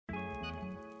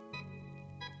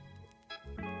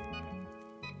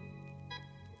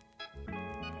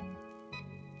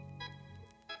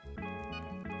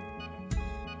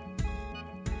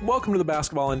Welcome to the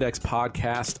Basketball Index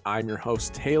podcast. I'm your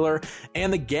host, Taylor,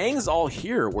 and the gang's all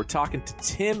here. We're talking to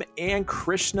Tim and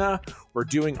Krishna. We're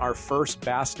doing our first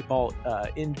Basketball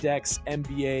Index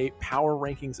NBA power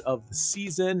rankings of the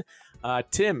season.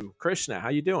 Tim, Krishna, how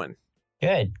you doing?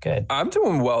 Good. I'm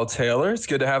doing well, Taylor. It's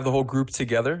good to have the whole group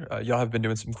together. Y'all have been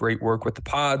doing some great work with the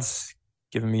pods,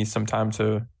 giving me some time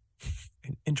to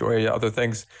enjoy other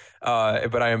things.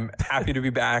 But I am happy to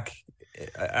be back.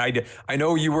 I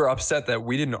know you were upset that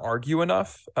we didn't argue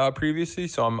enough previously,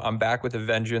 so I'm back with a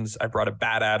vengeance. I brought a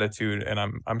bad attitude, and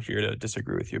I'm here to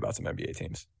disagree with you about some NBA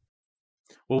teams.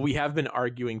 Well, we have been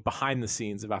arguing behind the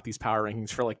scenes about these power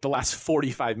rankings for like the last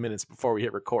 45 minutes before we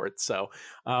hit record. So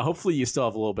hopefully you still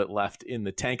have a little bit left in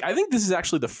the tank. I think this is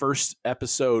actually the first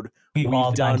episode we've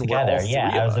all done together.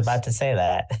 Yeah, I was about to say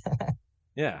that.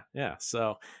 Yeah.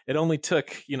 So it only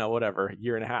took, a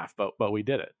year and a half, but we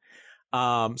did it.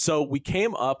 So we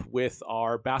came up with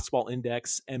our Basketball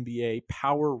Index NBA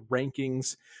power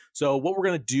rankings. So what we're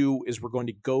going to do is we're going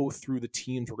to go through the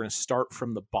teams. We're going to start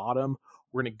from the bottom.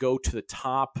 We're going to go to the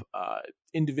top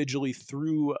individually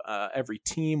through every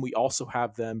team. We also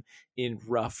have them in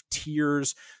rough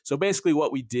tiers. So basically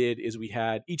what we did is we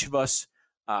had each of us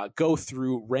go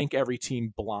through, rank every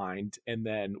team blind, and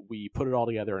then we put it all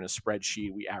together in a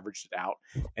spreadsheet. We averaged it out,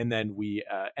 and then we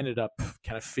ended up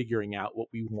kind of figuring out what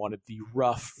we wanted the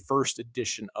rough first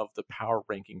edition of the power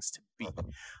rankings to be.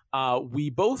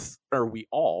 We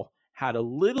all had a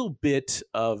little bit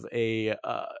of a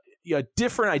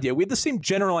different idea. We had the same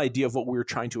general idea of what we were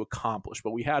trying to accomplish,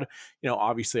 but we had,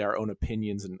 obviously our own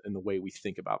opinions and the way we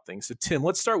think about things. So Tim,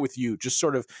 let's start with you. Just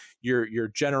sort of your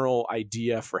general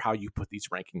idea for how you put these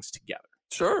rankings together.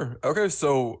 Sure. Okay.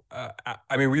 So,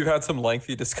 we've had some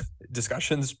lengthy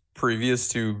discussions previous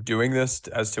to doing this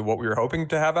as to what we were hoping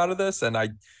to have out of this. And I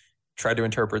tried to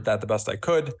interpret that the best I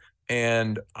could.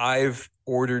 And I've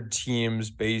ordered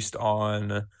teams based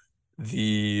on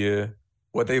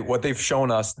what they've shown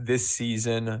us this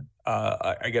season.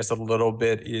 I guess a little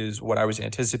bit is what I was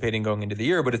anticipating going into the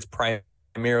year, but it's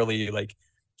primarily like,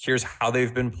 here's how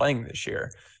they've been playing this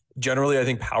year. Generally, I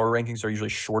think power rankings are usually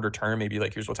shorter term, maybe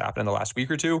like here's what's happened in the last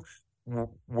week or two.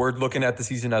 We're looking at the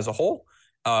season as a whole.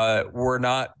 We're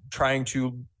not trying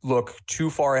to look too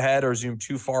far ahead or zoom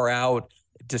too far out.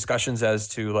 Discussions as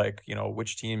to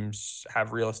which teams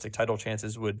have realistic title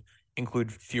chances would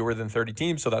include fewer than 30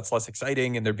 teams, so that's less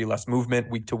exciting, and there'd be less movement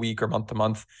week to week or month to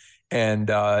month.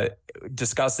 And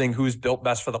discussing who's built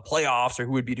best for the playoffs or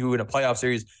who would beat who in a playoff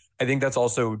series, I think that's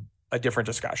also a different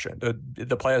discussion.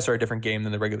 The playoffs are a different game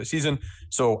than the regular season.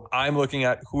 So I'm looking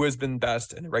at who has been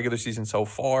best in the regular season so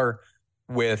far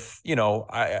with,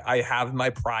 I have my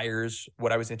priors,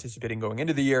 what I was anticipating going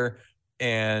into the year,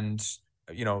 and,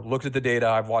 looked at the data.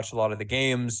 I've watched a lot of the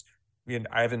games.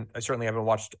 I certainly haven't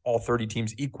watched all 30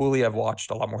 teams equally. I've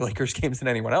watched a lot more Lakers games than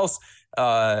anyone else,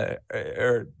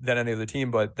 or than any other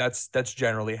team, but that's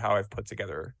generally how I've put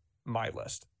together my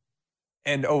list.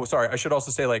 And I should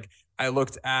also say, I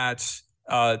looked at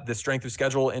the strength of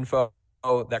schedule info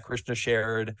that Krishna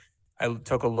shared. I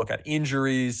took a look at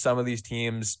injuries. Some of these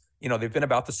teams, they've been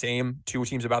about the same. Two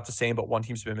teams about the same, but one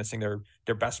team's been missing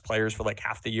their best players for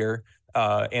half the year,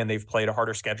 and they've played a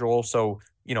harder schedule. So,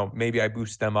 maybe I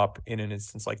boost them up in an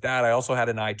instance like that. I also had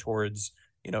an eye towards,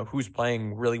 who's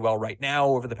playing really well right now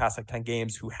over the past 10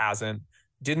 games, who hasn't.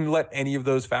 Didn't let any of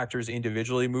those factors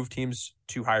individually move teams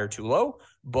too high or too low,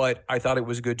 but I thought it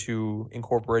was good to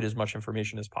incorporate as much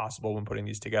information as possible when putting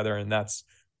these together. And that's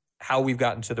how we've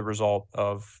gotten to the result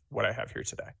of what I have here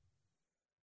today.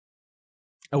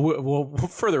 Well,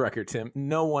 for the record, Tim,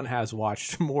 no one has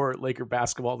watched more Laker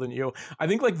basketball than you. I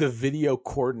think the video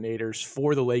coordinators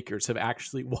for the Lakers have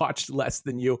actually watched less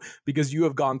than you, because you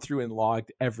have gone through and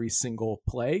logged every single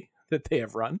play that they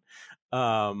have run.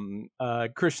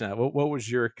 Krishna, what was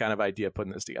your kind of idea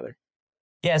putting this together?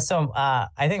 Yeah, so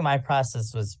I think my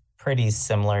process was pretty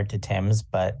similar to Tim's,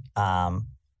 but I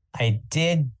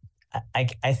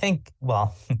think,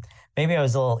 well, maybe I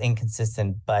was a little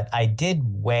inconsistent, but I did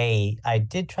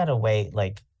try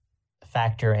to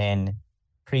factor in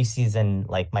preseason,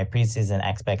 my preseason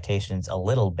expectations a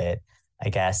little bit, I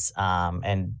guess.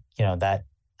 And, that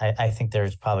I think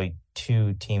there's probably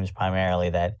two teams primarily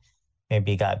that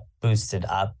maybe got boosted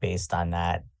up based on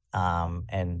that.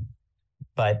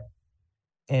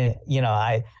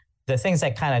 The things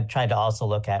I kind of tried to also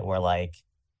look at were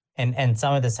and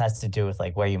some of this has to do with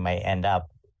where you might end up,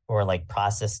 or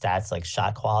process stats like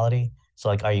shot quality.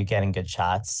 So are you getting good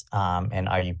shots, and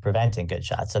are you preventing good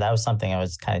shots? So that was something I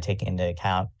was kind of taking into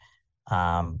account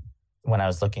when I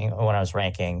was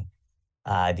ranking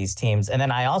these teams. And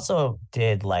then I also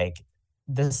did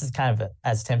this is kind of,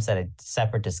 as Tim said, a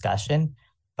separate discussion,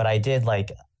 but I did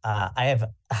I have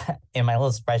in my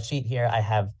little spreadsheet here, I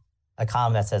have a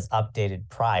column that says updated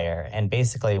prior. And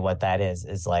basically what that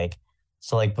is like,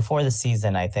 so like before the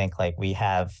season, I think like we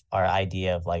have our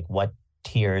idea of like what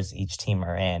tiers each team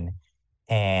are in.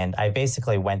 And I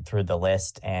basically went through the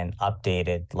list and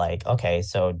updated like, okay,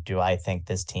 so do I think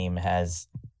this team has,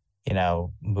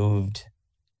 moved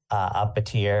up a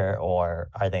tier, or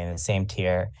are they in the same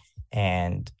tier?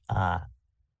 And I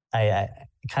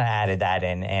kind of added that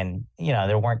in, and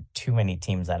there weren't too many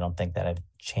teams I don't think that have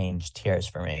changed tiers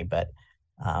for me, but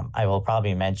I will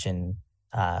probably mention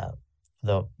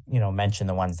mention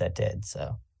the ones that did.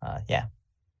 So yeah.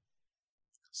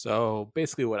 So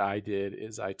basically what I did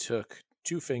is I took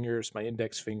two fingers, my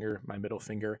index finger, my middle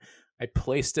finger, I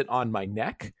placed it on my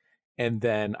neck, and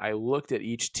then I looked at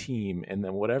each team, and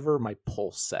then whatever my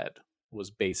pulse said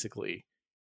was basically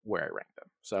where I ranked them.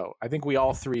 So I think we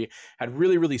all three had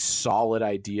really, really solid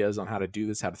ideas on how to do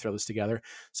this, how to throw this together.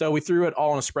 So we threw it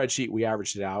all in a spreadsheet, we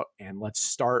averaged it out, and let's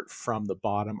start from the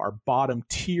bottom, our bottom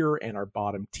tier and our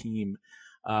bottom team.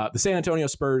 The San Antonio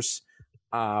Spurs,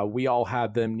 we all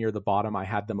had them near the bottom. I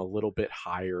had them a little bit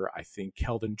higher. I think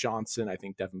Keldon Johnson, I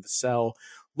think Devin Vassell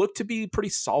look to be pretty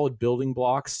solid building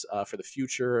blocks for the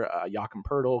future. Joachim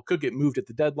Poeltl could get moved at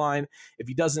the deadline. If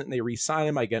he doesn't and they re-sign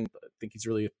him, again, I think he's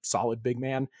really a solid big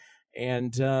man.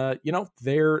 And,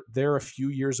 they're a few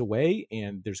years away,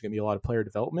 and there's going to be a lot of player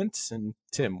development. And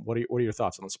Tim, what are your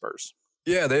thoughts on the Spurs?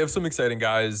 Yeah, they have some exciting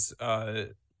guys.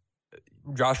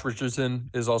 Josh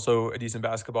Richardson is also a decent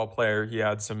basketball player. He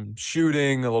had some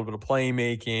shooting, a little bit of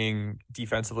playmaking.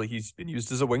 Defensively, he's been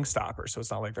used as a wing stopper, so it's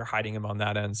not like they're hiding him on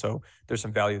that end. So there's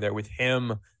some value there with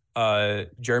him.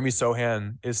 Jeremy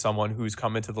Sohan is someone who's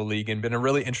come into the league and been a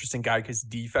really interesting guy because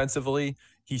defensively,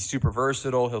 he's super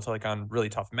versatile. He'll take on really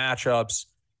tough matchups,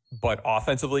 but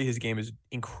offensively, his game is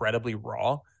incredibly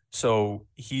raw. So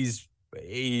he's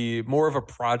more of a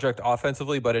project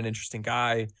offensively, but an interesting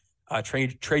guy.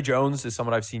 Trey Jones is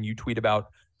someone I've seen you tweet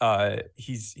about.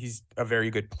 He's a very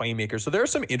good playmaker. So there are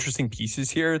some interesting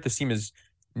pieces here. This team is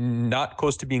not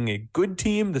close to being a good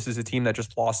team. This is a team that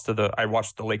just lost to I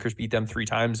watched the Lakers beat them 3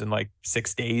 times in like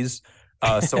 6 days.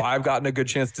 So I've gotten a good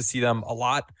chance to see them a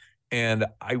lot. And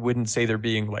I wouldn't say they're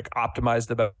being like optimized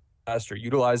the best or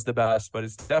utilized the best, but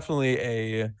it's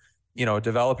definitely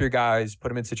develop your guys, put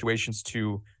them in situations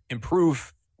to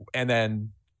improve, and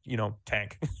then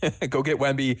tank. Go get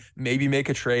Wemby, maybe make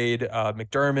a trade.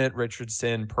 McDermott,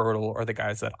 Richardson, Poeltl are the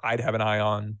guys that I'd have an eye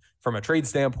on from a trade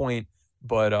standpoint.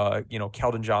 But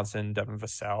Keldon Johnson, Devin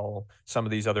Vassell, some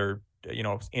of these other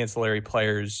ancillary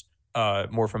players,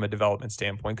 more from a development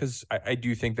standpoint, because I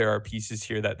do think there are pieces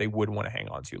here that they would want to hang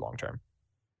on to long term.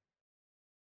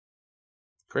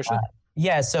 Krishna?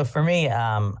 Yeah, so for me,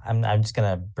 I'm just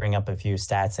gonna bring up a few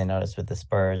stats I noticed with the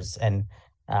Spurs, and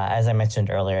as I mentioned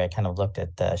earlier, I kind of looked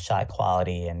at the shot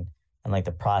quality and like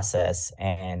the process,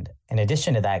 and in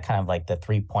addition to that, kind of like the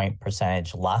 3-point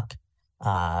percentage luck,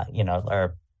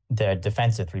 or the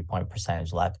defensive 3-point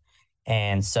percentage luck.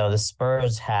 And so the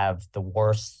Spurs have the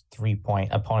worst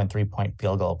opponent 3-point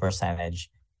field goal percentage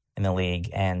in the league.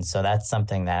 And so that's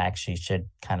something that actually should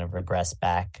kind of regress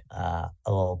back a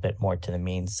little bit more to the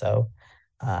mean. So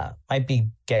might be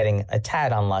getting a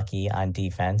tad unlucky on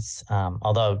defense.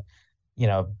 Although,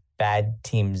 bad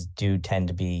defenses do tend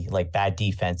to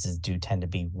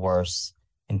be worse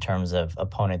in terms of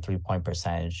opponent 3-point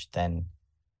percentage than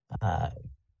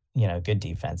good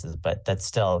defenses, but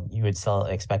you would still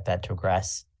expect that to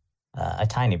regress a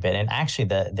tiny bit. And actually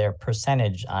their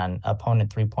percentage on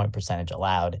opponent 3-point percentage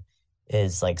allowed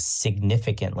is like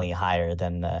significantly higher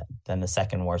than the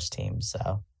second worst team.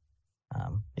 So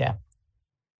yeah.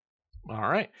 All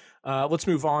right. Let's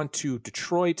move on to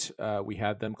Detroit. We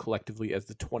had them collectively as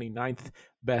the 29th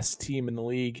best team in the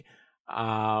league.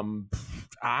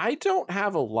 I don't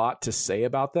have a lot to say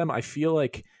about them. I feel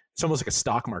like it's almost like a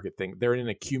stock market thing. They're in an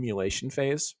accumulation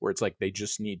phase where it's like they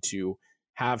just need to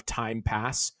have time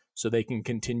pass so they can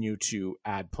continue to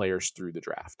add players through the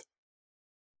draft.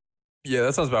 Yeah,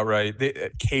 that sounds about right.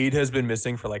 Cade has been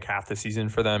missing for like half the season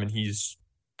for them, and he's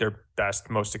their best,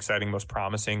 most exciting, most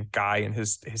promising guy in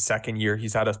his second year.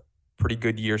 He's had a pretty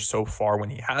good year so far when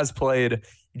he has played.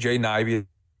 Jaden Ivey,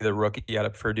 the rookie out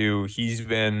of Purdue, he's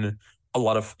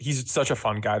such a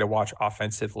fun guy to watch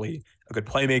offensively. A good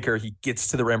playmaker. He gets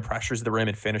to the rim, pressures the rim,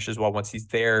 and finishes well. Once he's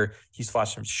there, he's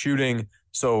flashed some shooting.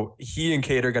 So he and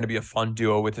Cade are going to be a fun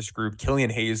duo with this group. Killian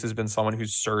Hayes has been someone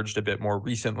who's surged a bit more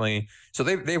recently. So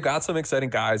they've got some exciting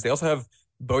guys. They also have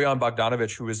Bojan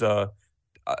Bogdanovic, who is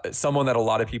someone that a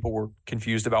lot of people were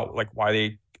confused about, like why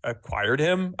they acquired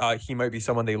him. He might be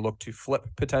someone they look to flip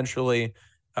potentially.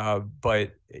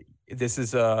 But this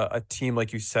is a team,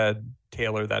 like you said,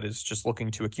 Taylor, that is just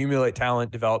looking to accumulate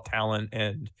talent, develop talent,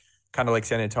 and kind of like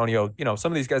San Antonio,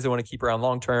 some of these guys they want to keep around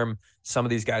long term. Some of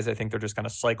these guys, I think they're just going to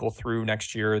cycle through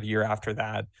next year or the year after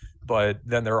that. But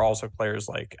then there are also players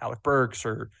like Alec Burks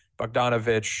or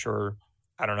Bogdanovich or,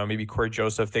 I don't know, maybe Corey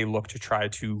Joseph. They look to try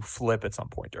to flip at some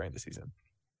point during the season.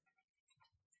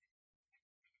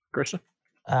 Krishna?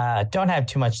 Don't have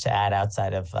too much to add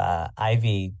outside of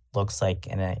Ivy looks like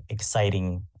an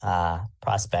exciting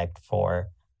prospect for,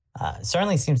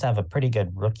 certainly seems to have a pretty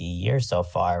good rookie year so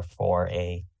far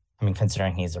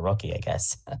considering he's a rookie, I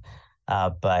guess.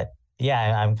 But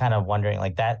yeah, I'm kind of wondering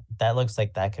like that looks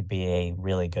like that could be a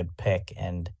really good pick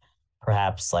and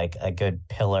perhaps like a good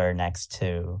pillar next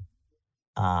to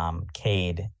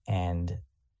Cade and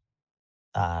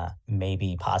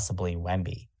maybe possibly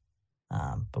Wemby.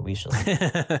 But we shall see.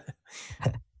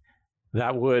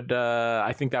 That would,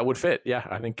 I think that would fit. Yeah,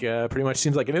 I think pretty much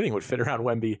seems like anything would fit around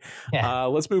Wemby. Yeah.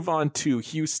 Let's move on to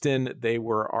Houston. They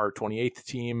were our 28th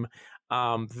team.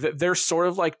 They're sort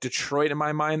of like Detroit in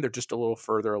my mind. They're just a little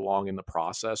further along in the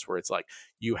process where it's like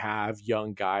you have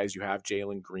young guys, you have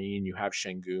Jalen Green, you have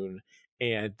Şengün,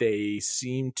 and they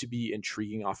seem to be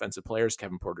intriguing offensive players,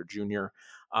 Kevin Porter Jr.,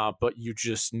 but you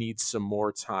just need some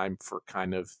more time for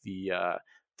kind of the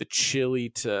chili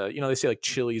to, they say like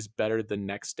chili is better the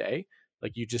next day.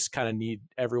 Like you just kind of need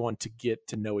everyone to get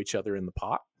to know each other in the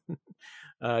pot.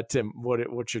 Tim,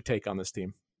 what's your take on this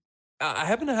team? I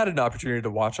haven't had an opportunity to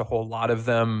watch a whole lot of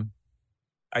them.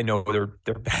 I know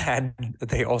they're bad.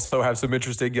 They also have some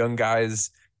interesting young guys.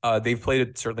 They've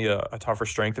played certainly a tougher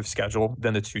strength of schedule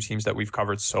than the two teams that we've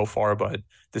covered so far, but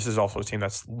this is also a team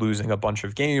that's losing a bunch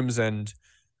of games, and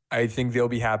I think they'll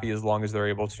be happy as long as they're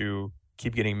able to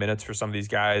keep getting minutes for some of these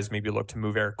guys, maybe look to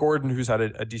move Eric Gordon, who's had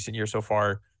a decent year so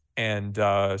far, and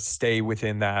stay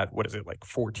within that, what is it, like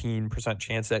 14%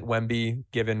 chance at Wemby,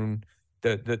 given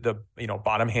the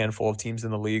bottom handful of teams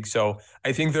in the league. So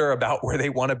I think they're about where they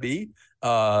want to be.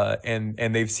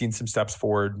 And they've seen some steps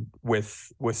forward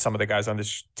with some of the guys on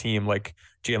this team, like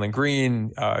Jalen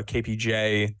Green,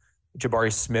 KPJ,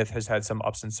 Jabari Smith has had some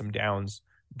ups and some downs,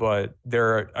 but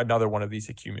they're another one of these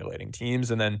accumulating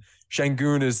teams. And then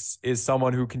Şengün is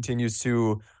someone who continues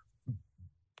to,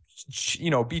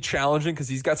 be challenging because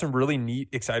he's got some really neat,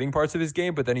 exciting parts of his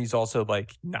game, but then he's also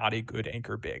like not a good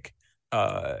anchor big.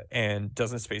 And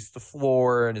doesn't space the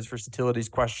floor, and his versatility is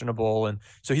questionable. And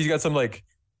so he's got some, like,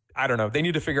 I don't know, they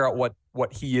need to figure out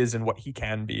what he is and what he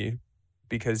can be,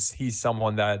 because he's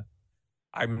someone that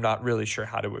I'm not really sure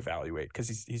how to evaluate, because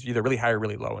he's either really high or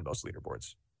really low in most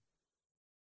leaderboards.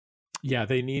 Yeah,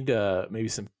 they need maybe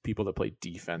some people that play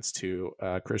defense too.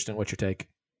 Kristen, what's your take?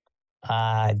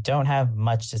 I don't have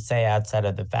much to say outside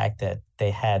of the fact that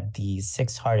they had the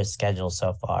 6th hardest schedule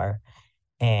so far.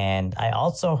 And I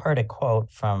also heard a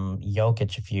quote from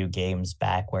Jokic a few games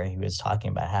back where he was talking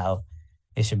about how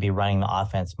they should be running the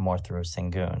offense more through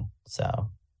Şengün. So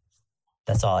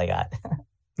that's all I got.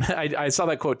 I saw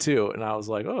that quote too, and I was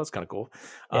like, oh, that's kind of cool.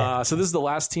 Yeah. So this is the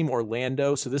last team,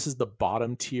 Orlando. So this is the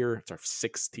bottom tier. It's our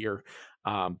 6th tier.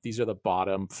 These are the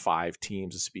bottom 5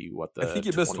 teams. This would be what the... I think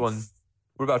you missed one.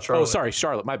 What about Charlotte? Oh, sorry,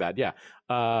 Charlotte. My bad.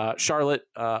 Yeah. Charlotte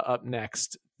up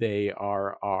next. They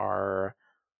are our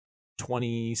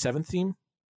 27th team,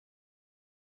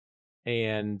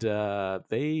 and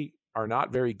they are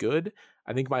not very good.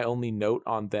 I think my only note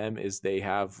on them is they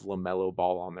have LaMelo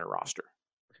Ball on their roster.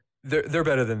 They're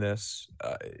better than this.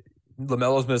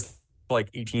 LaMelo's missed like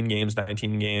 18 games,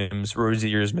 19 games.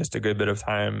 Rozier's missed a good bit of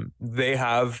time. They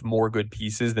have more good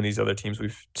pieces than these other teams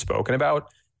we've spoken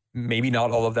about. Maybe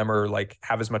not all of them are like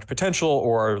have as much potential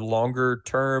or longer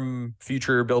term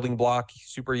future building block,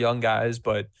 super young guys,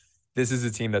 but this is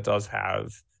a team that does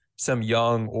have some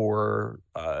young or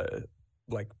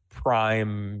like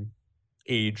prime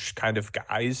age kind of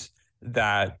guys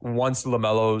that once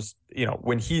LaMelo's,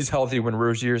 when he's healthy, when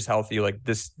Rozier's healthy, like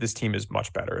this team is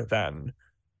much better than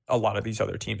a lot of these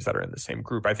other teams that are in the same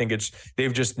group. I think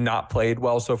they've just not played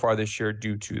well so far this year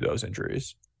due to those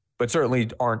injuries, but certainly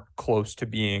aren't close to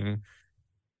being.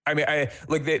 I mean,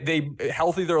 they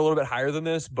healthy, they're a little bit higher than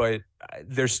this, but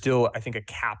there's still, I think, a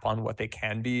cap on what they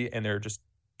can be, and they're just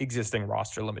existing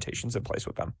roster limitations in place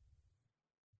with them.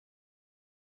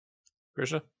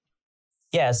 Krishna?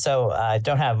 Yeah, so I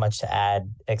don't have much to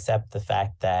add except the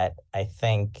fact that I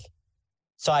think...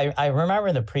 So I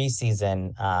remember the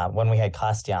preseason when we had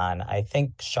Kostyan, I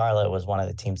think Charlotte was one of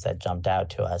the teams that jumped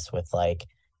out to us with like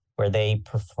where they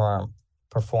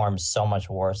performed so much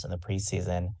worse in the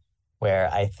preseason, where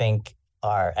I think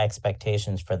our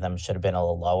expectations for them should have been a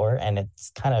little lower, and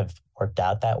it's kind of worked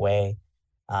out that way.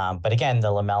 But again, the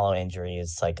LaMelo injury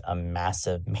is like a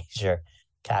massive, major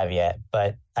caveat.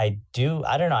 But I don't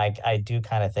know, I do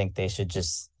kind of think they should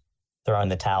just throw in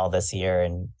the towel this year,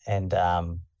 and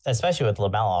especially with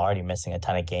LaMelo already missing a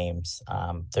ton of games.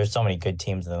 There's so many good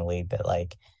teams in the league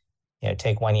that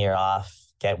take 1 year off,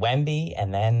 get Wemby,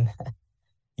 and then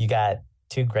you got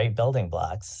two great building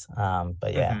blocks.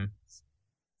 But yeah. Mm-hmm.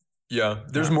 Yeah,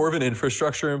 there's more of an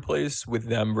infrastructure in place with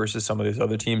them versus some of these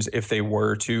other teams. If they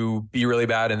were to be really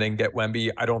bad and then get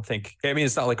Wemby,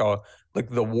 it's not like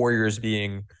the Warriors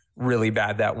being really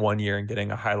bad that 1 year and getting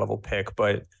a high level pick,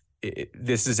 but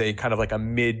this is a kind of like a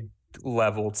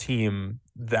mid-level team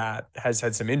that has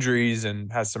had some injuries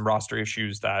and has some roster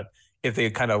issues that if they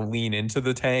kind of lean into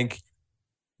the tank,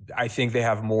 I think they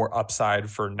have more upside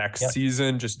for next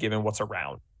season, just given what's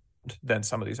around, than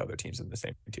some of these other teams in the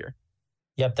same tier.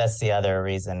 Yep, that's the other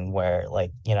reason where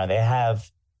they have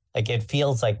it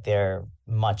feels like they're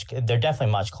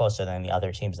definitely much closer than the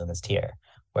other teams in this tier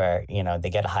where they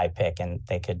get a high pick and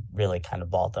they could really kind of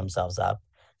vault themselves up,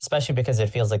 especially because it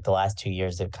feels like the last 2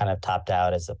 years they've kind of topped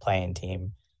out as a playing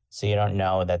team. So you don't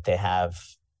know that they have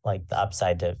like the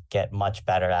upside to get much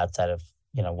better outside of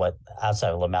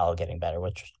LaMelo getting better,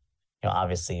 which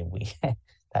obviously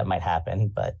that might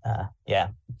happen, but yeah.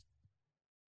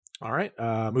 All right,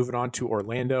 moving on to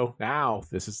Orlando. Now,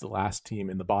 this is the last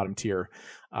team in the bottom tier.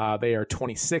 They are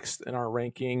 26th in our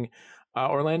ranking.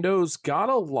 Orlando's got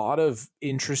a lot of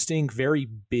interesting, very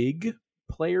big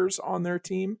players on their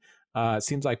team. It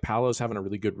seems like Paolo's having a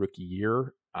really good rookie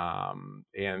year, and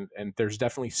there's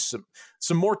definitely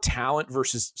some more talent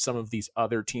versus some of these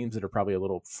other teams that are probably a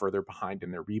little further behind in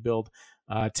their rebuild.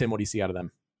 Tim, what do you see out of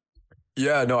them?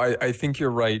 Yeah, no, I think you're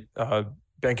right.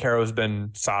 Banchero's been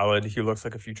solid. He looks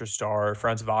like a future star.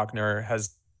 Franz Wagner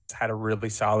has had a really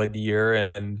solid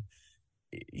year, and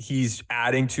he's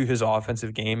adding to his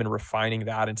offensive game and refining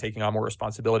that and taking on more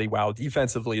responsibility, while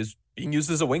defensively is being used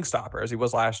as a wing stopper as he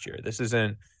was last year. This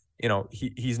isn't,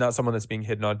 he's not someone that's being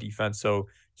hidden on defense. So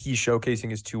he's showcasing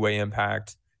his two-way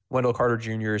impact. Wendell Carter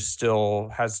Jr. still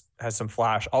has some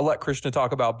flash. I'll let Krishna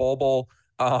talk about Bol.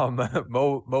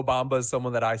 Mo Bamba is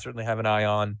someone that I certainly have an eye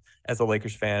on as a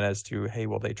Lakers fan as to, hey,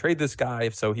 will they trade this guy?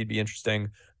 If so, he'd be interesting.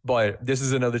 But this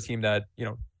is another team that,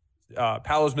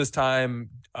 Paolo's missed time.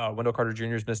 Wendell Carter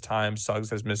Jr.'s missed time. Suggs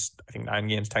has missed, I think, 9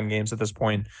 games, 10 games at this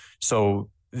point. So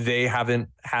they haven't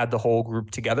had the whole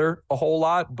group together a whole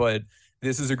lot. But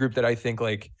this is a group that I think,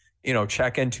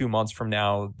 check in 2 months from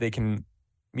now, they can,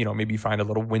 maybe find a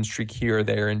little win streak here or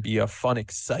there and be a fun,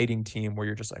 exciting team where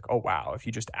you're just like, oh, wow, if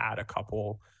you just add a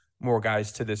couple more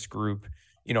guys to this group,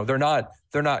 they're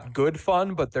not good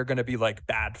fun, but they're going to be like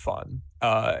bad fun.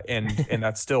 And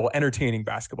that's still entertaining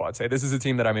basketball. I'd say this is a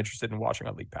team that I'm interested in watching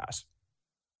on League Pass.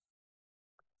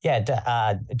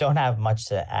 Yeah, don't have much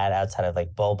to add outside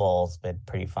of Bol's been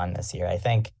pretty fun this year. I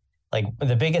think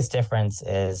the biggest difference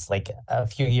is a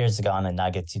few years ago on the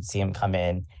Nuggets, you'd see him come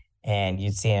in and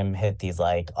you'd see him hit these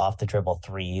off the dribble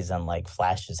threes and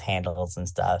flash his handles and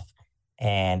stuff.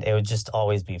 And it would just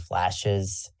always be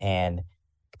flashes. And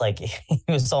he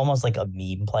was almost like a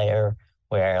meme player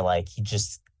where he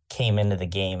just came into the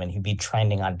game and he'd be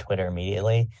trending on Twitter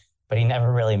immediately, but he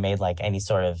never really made any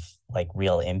sort of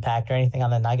real impact or anything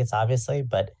on the Nuggets, obviously.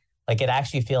 But it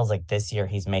actually feels like this year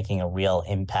he's making a real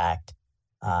impact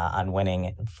on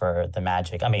winning for the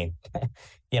Magic. I mean,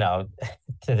 to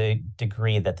the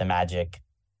degree that the Magic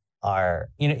are,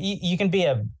 you can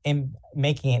be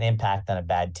making an impact on a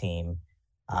bad team.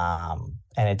 And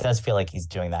it does feel like he's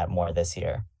doing that more this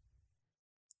year.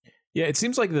 Yeah, it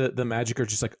seems like the Magic are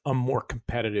just a more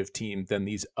competitive team than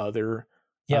these other.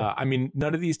 Yeah,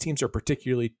 none of these teams are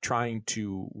particularly trying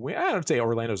to win. I don't say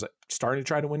Orlando's starting to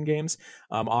try to win games.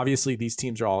 Obviously, these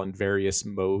teams are all in various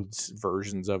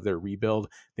versions of their rebuild.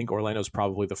 I think Orlando's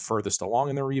probably the furthest along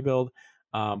in their rebuild.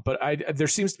 But there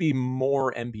seems to be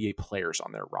more NBA players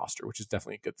on their roster, which is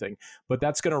definitely a good thing. But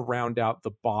that's going to round out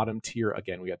the bottom tier.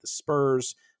 Again, we got the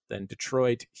Spurs, then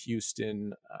Detroit,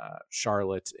 Houston,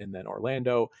 Charlotte, and then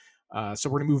Orlando. So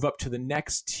we're going to move up to the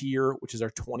next tier, which is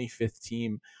our 25th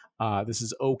team. This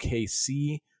is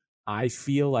OKC. I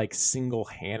feel like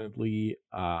single-handedly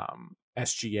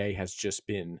SGA has just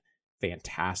been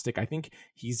fantastic. I think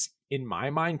he's, in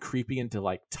my mind, creeping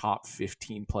into top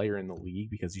 15 player in the league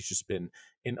because he's just been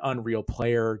an unreal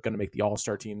player, going to make the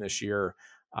All-Star team this year.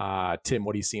 Tim,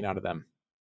 what are you seeing out of them?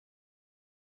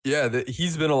 Yeah,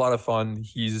 he's been a lot of fun.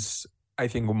 He's, I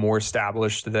think, more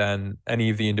established than any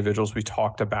of the individuals we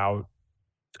talked about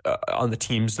on the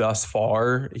teams thus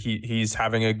far. He's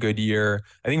having a good year.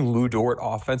 I think Lou Dort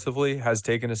offensively has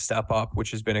taken a step up,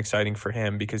 which has been exciting for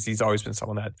him because he's always been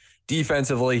someone that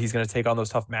defensively he's going to take on those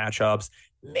tough matchups.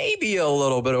 Maybe a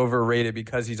little bit overrated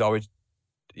because he's always,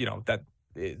 that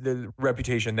the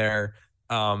reputation there.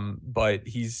 But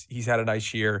he's had a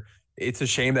nice year. It's a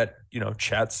shame that,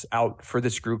 Chet's out for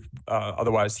this group.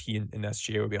 Otherwise, he and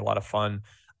SGA would be a lot of fun.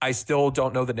 I still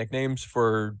don't know the nicknames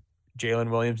for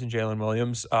Jalen Williams and Jalen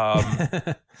Williams.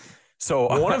 So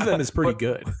one of them is pretty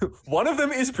good. One of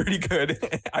them is pretty good.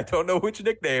 I don't know which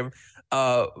nickname,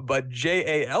 but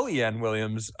Jalen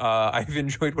Williams. I've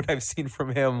enjoyed what I've seen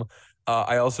from him.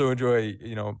 I also enjoy,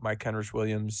 Mike Kenrich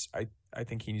Williams. I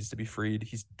think he needs to be freed.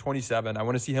 He's 27. I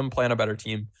want to see him play on a better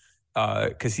team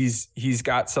because he's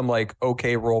got some like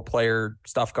okay role player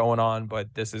stuff going on,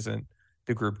 but this isn't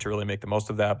the group to really make the most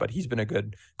of that. But he's been a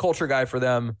good culture guy for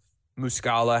them.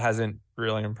 Muscala hasn't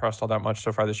really impressed all that much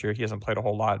so far this year. He hasn't played a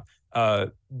whole lot.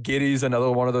 Giddey's another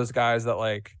one of those guys that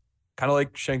like kind of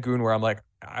like Şengün, where I'm like,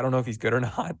 I don't know if he's good or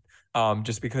not.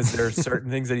 Just because there are certain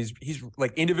things that he's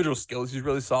like individual skills he's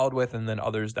really solid with, and then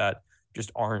others that just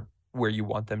aren't where you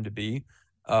want them to be.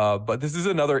 But this is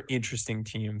another interesting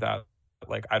team that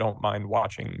like I don't mind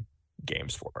watching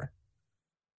games for.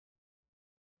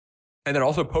 And then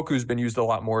also Poku's been used a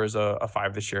lot more as a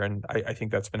 5 this year, and I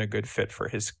think that's been a good fit for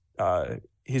his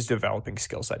developing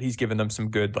skill set. He's given them some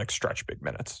good like stretch big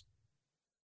minutes.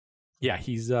 Yeah,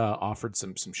 he's offered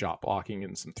some shot blocking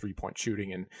and some 3-point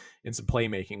shooting and some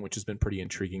playmaking, which has been pretty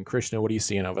intriguing. Krishna, what are you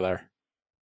seeing over there?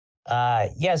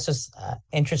 Yeah, it's just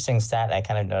interesting stat I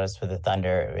kind of noticed with the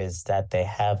Thunder is that they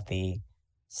have the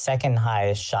second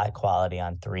highest shot quality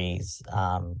on threes.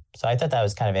 So I thought that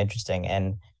was kind of interesting.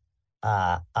 And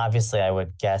obviously I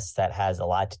would guess that has a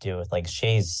lot to do with like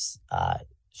Shea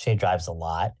drives a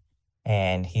lot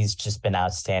and he's just been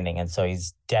outstanding. And so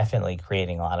he's definitely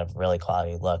creating a lot of really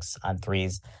quality looks on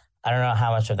threes. I don't know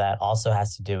how much of that also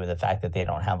has to do with the fact that they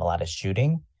don't have a lot of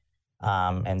shooting.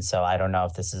 And so I don't know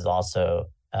if this is also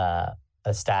a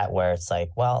stat where it's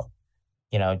like, well,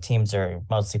 teams are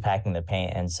mostly packing the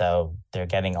paint. And so they're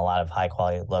getting a lot of high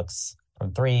quality looks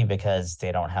from three because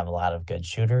they don't have a lot of good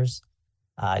shooters.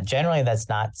 Generally, that's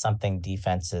not something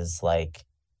defenses like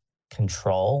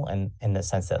control in the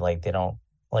sense that like they don't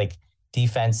like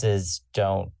defenses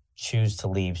don't choose to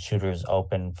leave shooters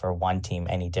open for one team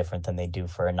any different than they do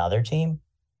for another team.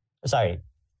 Sorry,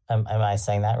 am I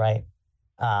saying that right?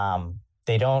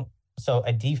 They don't. So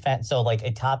like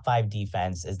a top 5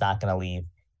 defense is not going to leave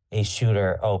a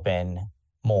shooter open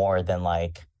more than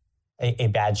like a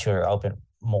bad shooter open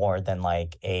more than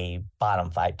like a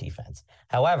bottom 5 defense.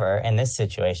 However, in this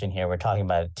situation here, we're talking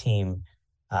about a team,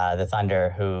 the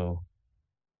Thunder, who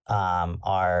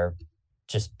are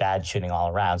just bad shooting all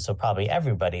around. So probably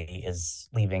everybody is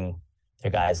leaving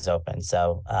their guys open.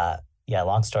 So yeah,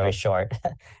 long story short,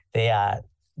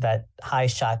 that high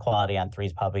shot quality on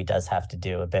threes probably does have to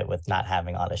do a bit with not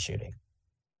having a lot of shooting.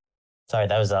 Sorry,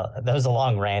 that was a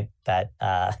long rant that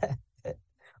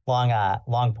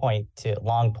long point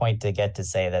to get to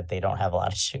say that they don't have a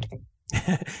lot of shooting.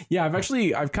 Yeah,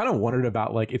 I've kind of wondered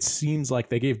about like it seems like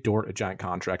they gave Dort a giant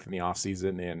contract in the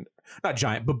offseason, and not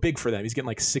giant, but big for them. He's getting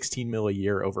like 16 mil a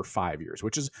year over 5 years,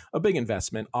 which is a big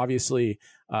investment. Obviously,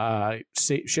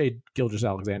 Shai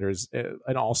Gilgeous-Alexander is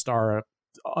an all-star,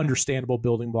 understandable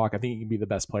building block. I think he can be the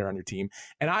best player on your team.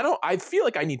 And I feel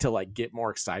like I need to like get more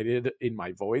excited in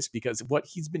my voice because what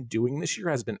he's been doing this year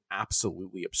has been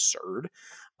absolutely absurd.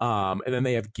 And then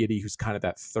they have Giddey, who's kind of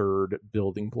that third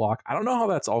building block. I don't know how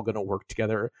that's all going to work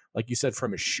together, like you said,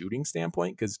 from a shooting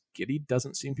standpoint, because Giddey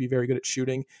doesn't seem to be very good at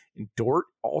shooting, and Dort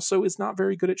also is not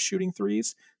very good at shooting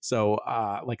threes. So,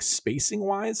 like spacing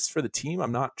wise for the team,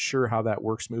 I'm not sure how that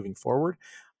works moving forward.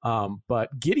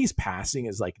 But Giddey's passing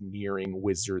is like nearing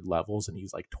wizard levels, and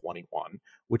he's like 21,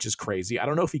 which is crazy. I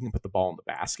don't know if he can put the ball in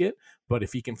the basket, but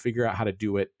if he can figure out how to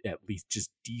do it at least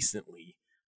just decently,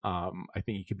 I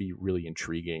think he could be really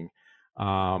intriguing.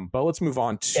 But let's move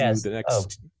on to the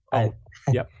next.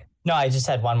 Yep. No, I just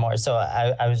had one more. So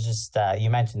I was just, you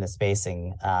mentioned the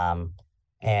spacing.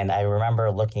 And I remember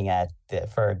looking at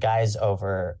for guys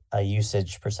over a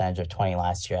usage percentage of 20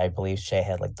 last year, I believe Shea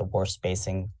had like the worst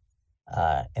spacing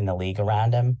in the league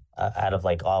around him out of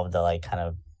like all of the like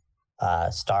kind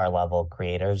of star level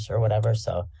creators or whatever.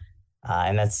 So,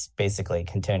 and that's basically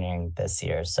continuing this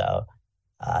year. So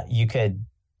you could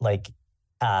like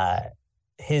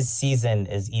his season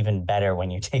is even better when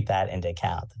you take that into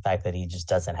account, the fact that he just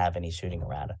doesn't have any shooting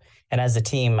around him. And as a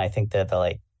team, I think they're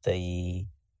the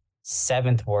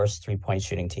 7th worst 3-point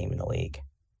shooting team in the league.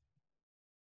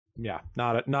 Yeah,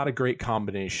 not a great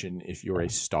combination if you're a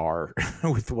star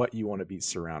with what you want to be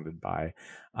surrounded by.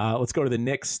 Let's go to the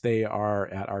Knicks. They are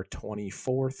at our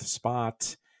 24th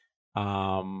spot.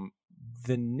 The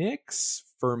Knicks,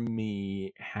 for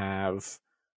me, they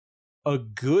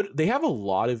have a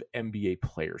lot of NBA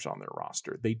players on their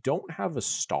roster. They don't have a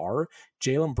star.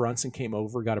 Jalen Brunson came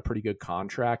over, got a pretty good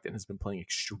contract, and has been playing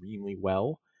extremely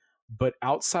well. But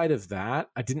outside of that,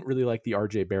 I didn't really like the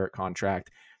RJ Barrett contract.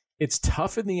 It's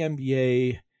tough in the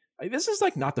NBA. This is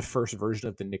like not the first version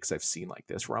of the Knicks I've seen like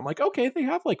this, where I'm like, okay, they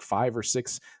have like 5 or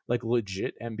 6 like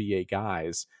legit NBA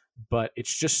guys, but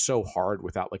it's just so hard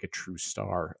without like a true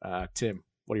star. Tim,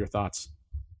 what are your thoughts?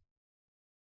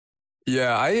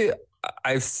 Yeah,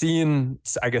 I've seen,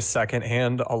 I guess,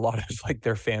 secondhand a lot of like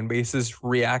their fan bases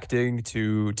reacting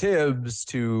to Tibbs,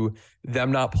 to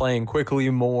them not playing quickly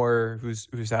more,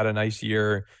 who's had a nice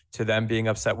year, to them being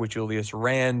upset with Julius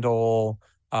Randle,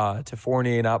 to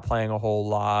Fournier not playing a whole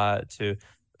lot, to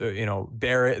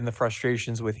Barrett and the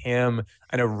frustrations with him.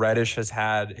 I know Reddish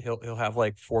he'll have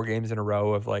like 4 games in a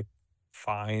row of like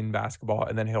fine basketball,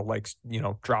 and then he'll like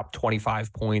drop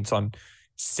 25 points on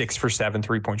 6 for 7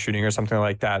 3-point shooting or something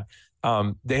like that.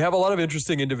 They have a lot of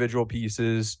interesting individual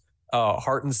pieces.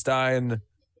 Hartenstein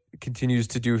continues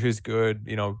to do his good,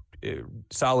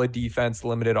 solid defense,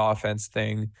 limited offense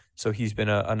thing. So he's been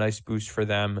a nice boost for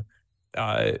them.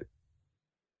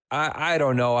 I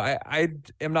don't know. I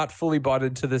am not fully bought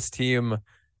into this team.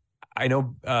 I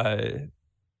know. I'm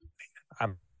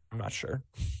not sure.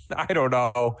 I don't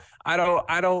know. I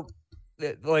don't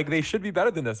like, they should be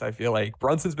better than this. I feel like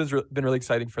Brunson's been really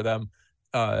exciting for them.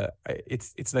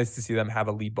 It's nice to see them have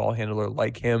a lead ball handler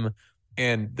like him,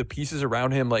 and the pieces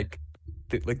around him. Like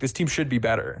this team should be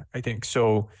better, I think.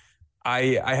 So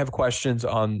I have questions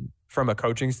on, from a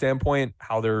coaching standpoint,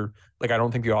 how they're like. I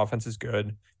don't think the offense is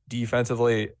good.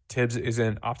 Defensively, Tibbs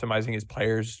isn't optimizing his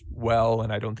players well,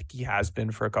 and I don't think he has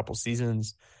been for a couple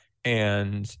seasons.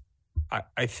 And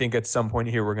I think at some point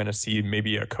here we're going to see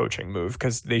maybe a coaching move,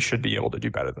 because they should be able to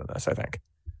do better than this, I think.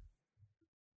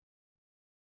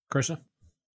 Krishna?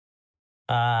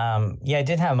 Yeah, I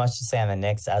didn't have much to say on the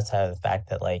Knicks outside of the fact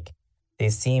that like they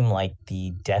seem like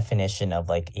the definition of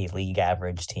like a league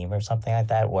average team or something like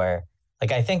that, where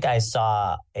like I think I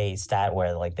saw a stat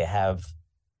where like they're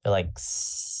like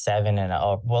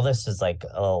 7-0. Well, this was like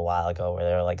a little while ago, where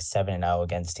they're like 7-0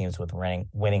 against teams with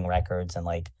winning records, and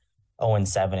like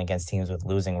 0-7 against teams with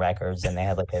losing records, and they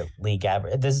had like a league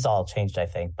average. This is all changed, I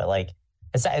think, but like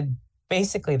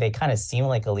basically they kind of seem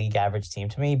like a league average team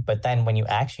to me. But then when you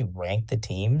actually rank the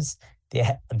teams,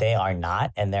 they are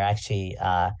not, and they're actually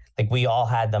like we all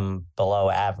had them below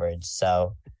average.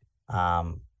 So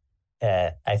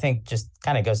I think just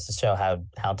kind of goes to show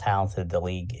how talented the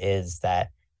league is, that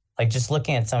like just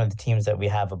looking at some of the teams that we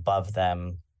have above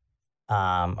them,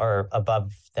 or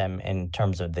above them in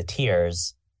terms of the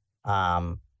tiers.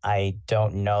 I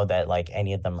don't know that like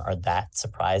any of them are that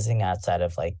surprising outside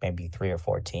of like maybe 3 or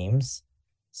 4 teams.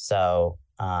 So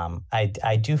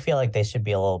I do feel like they should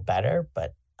be a little better,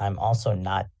 but I'm also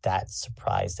not that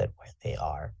surprised at where they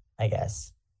are, I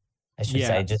guess. I should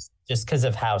say just because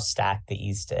of how stacked the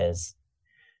East is.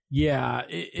 Yeah,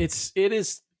 it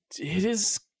is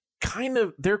kind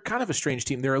of, they're kind of a strange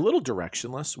team. They're a little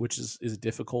directionless, which is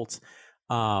difficult.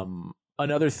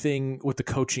 Another thing with the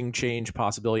coaching change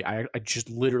possibility, I just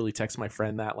literally texted my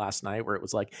friend that last night, where it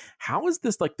was like, how is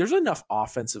this, like, there's enough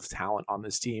offensive talent on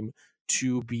this team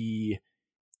to be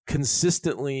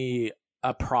consistently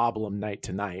a problem night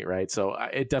to night, right? So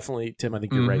it definitely, Tim, I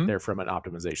think you're right there from an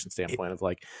optimization standpoint of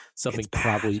like something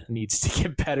probably needs to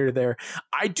get better there.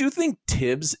 I do think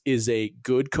Tibbs is a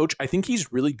good coach. I think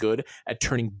he's really good at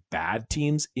turning bad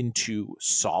teams into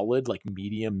solid, like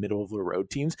medium, middle of the road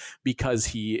teams, because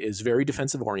he is very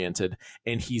defensive oriented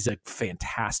and he's a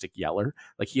fantastic yeller.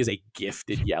 Like he is a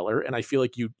gifted yeller. And I feel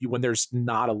like you when there's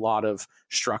not a lot of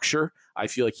structure, I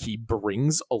feel like he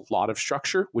brings a lot of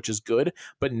structure, which is good.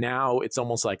 But now it's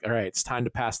almost like, all right, it's time to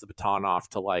pass the baton off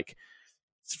to like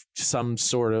some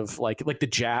sort of like the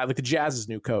Jazz's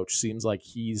new coach seems like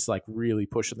he's like really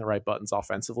pushing the right buttons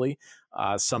offensively.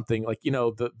 Something like,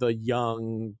 the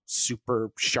young,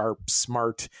 super sharp,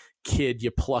 smart kid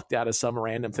you plucked out of some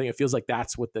random thing. It feels like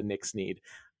that's what the Knicks need.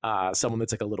 Someone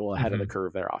that's like a little ahead of the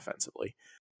curve there offensively.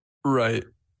 Right.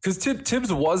 Because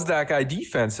Tibbs was that guy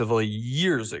defensively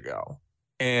years ago,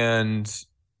 and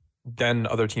then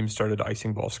other teams started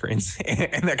icing ball screens,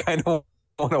 and that kind of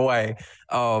went away.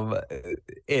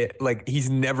 He's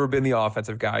never been the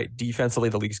offensive guy. Defensively,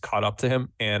 the league's caught up to him,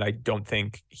 and I don't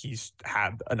think he's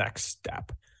had a next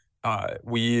step.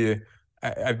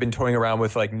 I've been toying around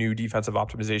with like new defensive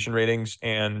optimization ratings,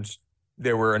 and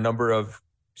there were a number of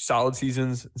solid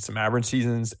seasons, some average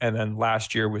seasons, and then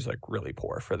last year was like really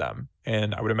poor for them.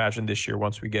 And I would imagine this year,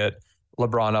 once we get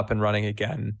LeBron up and running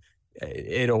again,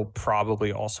 it'll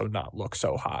probably also not look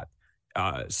so hot.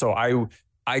 So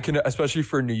I can, especially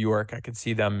for New York, I could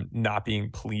see them not being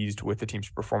pleased with the team's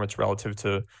performance relative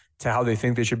to how they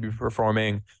think they should be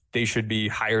performing. They should be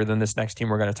higher than this next team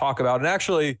we're going to talk about. And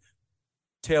actually,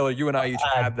 Taylor, you and I each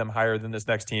had them higher than this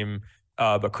next team,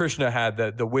 but Krishna had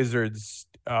the Wizards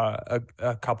a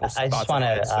couple spots. I just want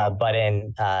to butt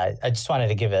in. I just wanted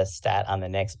to give a stat on the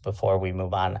Knicks before we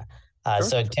move on. Sure.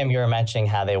 So, Tim, you were mentioning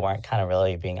how they weren't kind of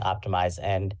really being optimized,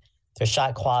 and their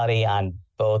shot quality on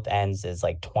both ends is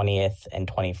like 20th and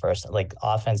 21st, like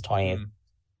offense 20th,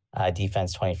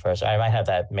 defense 21st. I might have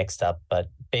that mixed up, but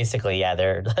basically, yeah,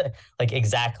 they're like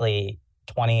exactly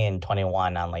 20 and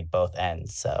 21 on like both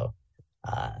ends. So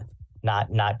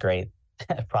not great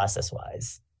process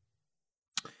wise.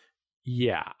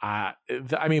 Yeah, I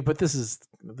mean, but this is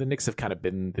the Knicks have kind of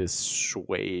been this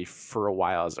way for a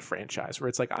while as a franchise, where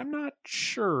it's like I'm not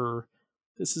sure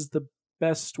this is the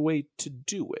best way to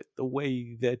do it, the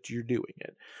way that you're doing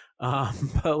it.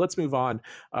 But let's move on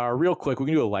real quick. We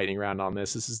can do a lightning round on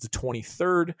this. This is the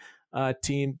 23rd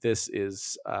team. This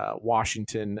is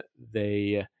Washington.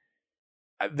 They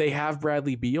have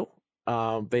Bradley Beal.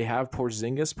 They have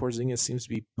Porzingis. Porzingis seems to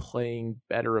be playing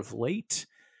better of late.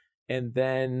 And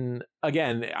then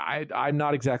again, I'm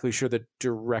not exactly sure the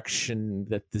direction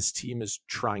that this team is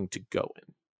trying to go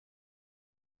in.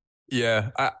 Yeah,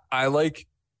 I like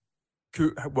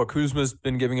what Kuzma's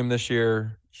been giving him this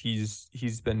year. He's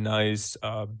been nice.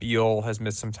 Beal has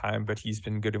missed some time, but he's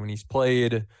been good when he's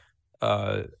played.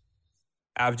 Avdia,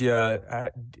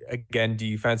 again,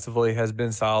 defensively has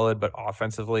been solid, but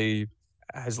offensively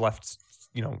has left,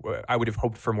 I would have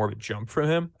hoped for more of a jump from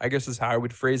him, I guess is how I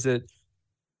would phrase it.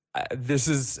 This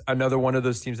is another one of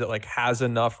those teams that like has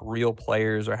enough real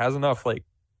players or has enough like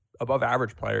above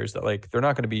average players that like they're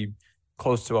not going to be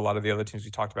close to a lot of the other teams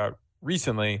we talked about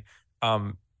recently.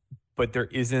 But there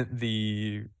isn't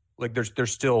the like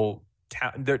there's still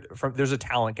there's a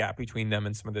talent gap between them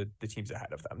and some of the teams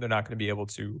ahead of them. They're not going to be able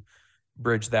to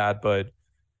bridge that, but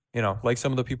like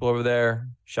some of the people over there,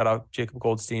 shout out Jacob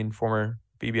Goldstein, former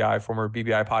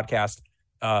BBI podcast.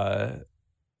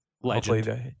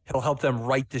 Hopefully he'll help them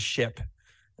right the ship,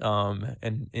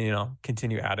 and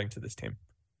continue adding to this team.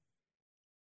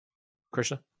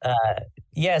 Krishna?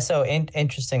 Yeah, so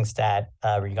interesting stat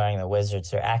regarding the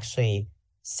Wizards. They're actually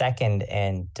second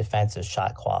in defensive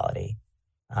shot quality.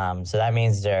 So that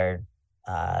means they're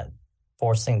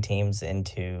forcing teams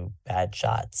into bad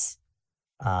shots.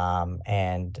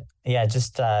 And yeah,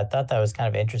 just thought that was kind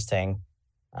of interesting.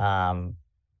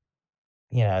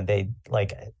 They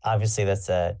like obviously that's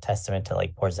a testament to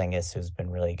like Porzingis, who's been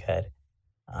really good.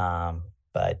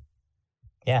 But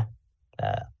yeah,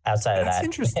 outside of that, that's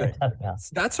interesting. Nothing else.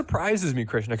 That surprises me,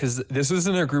 Krishna, because this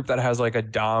isn't a group that has like a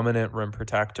dominant rim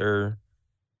protector.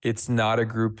 It's not a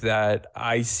group that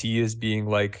I see as being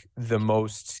like the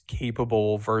most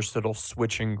capable, versatile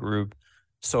switching group.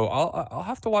 So I'll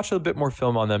have to watch a bit more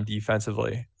film on them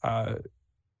defensively,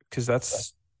 because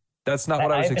that's not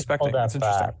what I was expecting. That's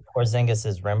interesting.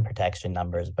 Porzingis' rim protection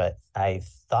numbers, but I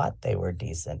thought they were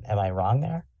decent. Am I wrong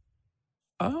there?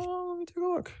 Oh, let me take a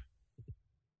look.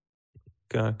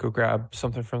 Gonna go grab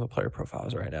something from the player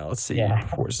profiles right now. Let's see. Yeah.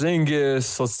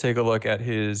 Porzingis. Let's take a look at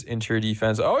his interior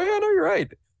defense. Oh yeah, no, you're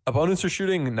right. Opponents are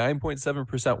shooting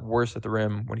 9.7% worse at the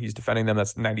rim when he's defending them.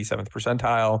 That's 97th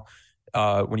percentile.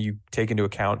 When you take into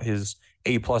account his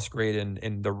A+ grade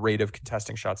and the rate of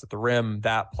contesting shots at the rim,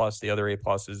 that plus the other A+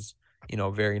 is,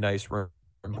 very nice rim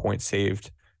points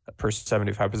saved per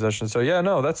 75 possessions. So yeah,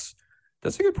 no, that's a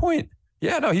good point.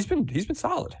 Yeah, no, he's been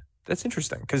solid. That's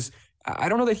interesting because I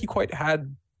don't know that he quite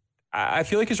had. I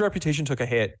feel like his reputation took a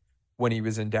hit when he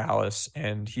was in Dallas,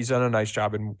 and he's done a nice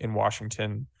job in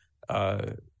Washington.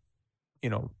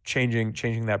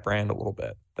 Changing that brand a little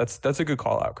bit. That's a good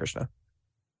call out, Krishna.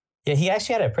 Yeah, he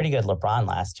actually had a pretty good LeBron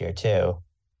last year too.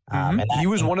 And he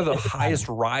was one of the highest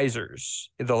risers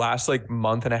in the last like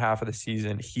month and a half of the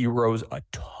season. He rose a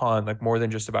ton, like more than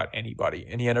just about anybody.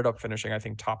 And he ended up finishing, I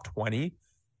think, top 20.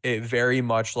 It very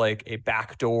much like a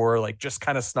backdoor, like just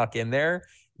kind of snuck in there.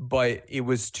 But it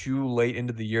was too late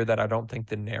into the year that I don't think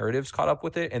the narratives caught up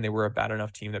with it. And they were a bad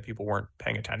enough team that people weren't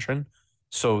paying attention.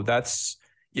 So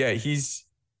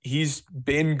he's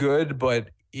been good, but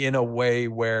in a way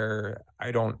where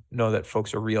I don't know that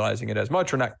folks are realizing it as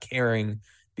much or not caring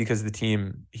because the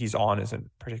team he's on isn't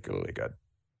particularly good.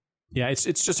 Yeah, it's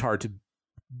just hard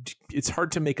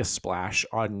to make a splash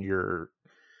on your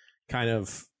kind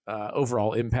of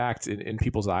overall impact in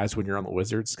people's eyes when you're on the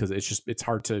Wizards, because it's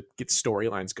hard to get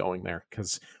storylines going there,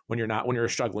 because when you're a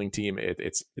struggling team,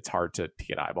 it's hard to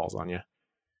get eyeballs on you.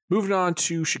 Moving on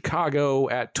to Chicago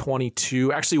at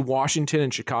 22. Actually, Washington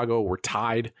and Chicago were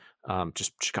tied.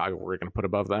 Just Chicago we're going to put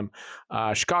above them.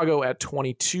 Chicago at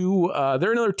 22.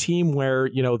 They're another team where,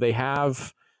 they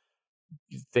have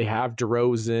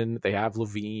DeRozan, they have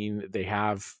Levine, they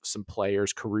have some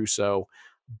players, Caruso,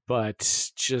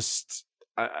 but just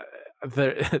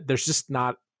there's just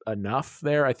not enough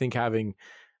there. I think having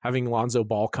Lonzo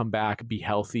Ball come back, be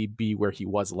healthy, be where he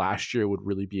was last year would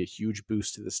really be a huge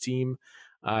boost to this team.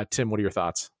 Tim, what are your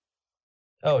thoughts?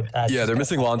 Yeah, they're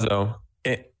missing Lonzo.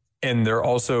 And they're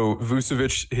also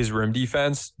Vucevic, his rim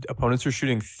defense, opponents are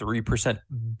shooting 3%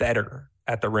 better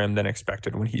at the rim than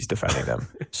expected when he's defending them.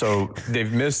 So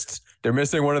they're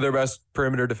missing one of their best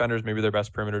perimeter defenders, maybe their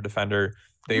best perimeter defender.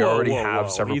 They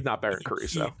have several. He's not better than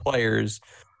Caruso. Players.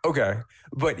 Okay.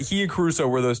 But he and Caruso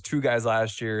were those two guys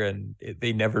last year, and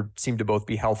they never seemed to both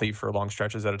be healthy for long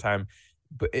stretches at a time.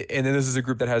 And then this is a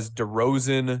group that has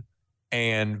DeRozan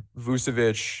and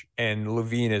Vucevic and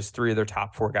Levine as three of their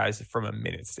top four guys from a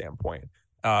minute standpoint.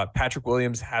 Patrick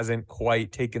Williams hasn't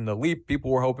quite taken the leap people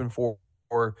were hoping for.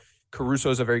 Caruso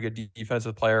is a very good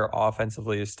defensive player.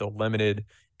 Offensively is still limited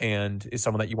and is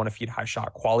someone that you want to feed high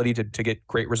shot quality to get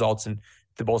great results. And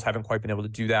the Bulls haven't quite been able to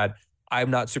do that. I'm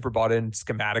not super bought in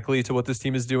schematically to what this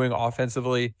team is doing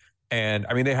offensively. And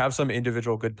I mean, they have some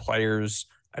individual good players.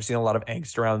 I've seen a lot of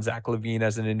angst around Zach LaVine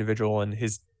as an individual and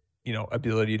his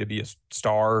ability to be a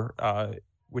star,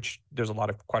 which there's a lot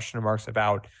of question marks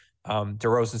about.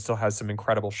 DeRozan still has some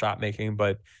incredible shot making,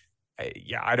 but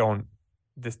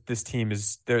this team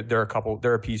is they're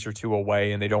a piece or two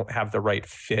away, and they don't have the right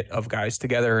fit of guys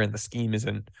together, and the scheme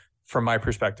isn't, from my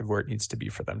perspective, where it needs to be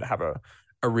for them to have a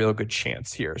real good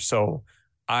chance here. So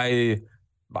I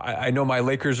know my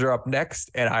Lakers are up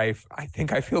next, and I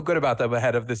think I feel good about them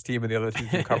ahead of this team and the other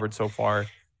teams we've covered so far.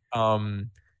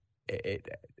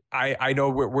 I know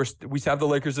we have the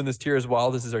Lakers in this tier as well.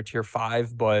 This is our tier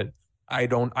 5, but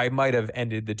I might have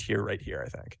ended the tier right here, I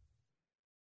think.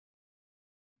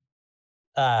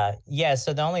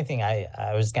 So the only thing I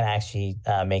was going to actually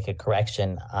make a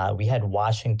correction. We had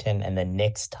Washington and the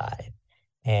Knicks tied,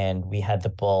 and we had the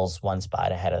Bulls one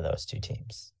spot ahead of those two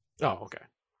teams. Oh, okay.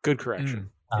 Good correction.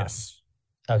 Yes.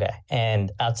 Okay.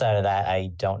 And outside of that,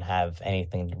 I don't have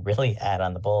anything to really add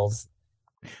on the Bulls.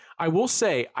 I will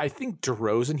say, I think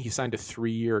DeRozan, he signed a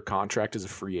 3-year contract as a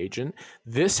free agent.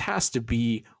 This has to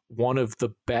be one of the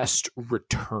best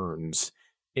returns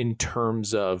in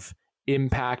terms of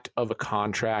impact of a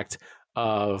contract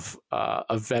of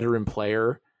a veteran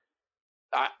player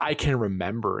I can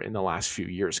remember in the last few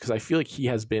years, because I feel like he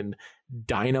has been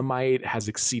dynamite, has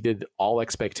exceeded all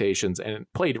expectations, and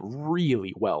played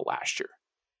really well last year.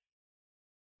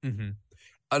 Mm-hmm.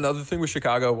 Another thing with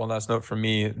Chicago, one last note from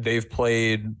me, they've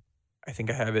played, I think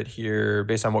I have it here,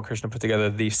 based on what Krishna put together,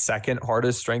 the second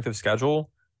hardest strength of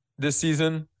schedule this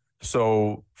season.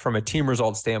 So from a team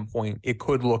result standpoint, it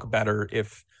could look better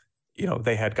if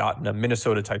they had gotten a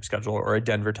Minnesota type schedule or a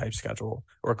Denver type schedule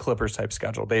or a Clippers type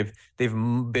schedule. They've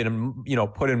been,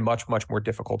 put in much, much more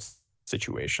difficult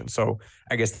situations. So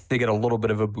I guess they get a little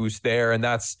bit of a boost there. And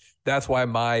that's why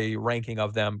my ranking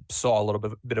of them saw a little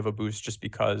bit of a boost, just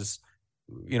because,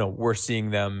 we're seeing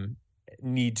them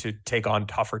need to take on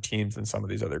tougher teams than some of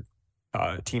these other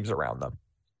teams around them.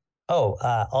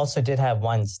 Also did have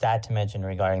one stat to mention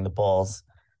regarding the Bulls.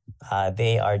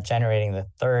 They are generating the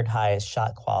third highest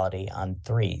shot quality on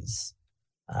threes,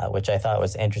 which I thought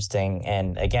was interesting.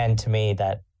 And again, to me,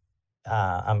 that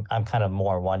I'm kind of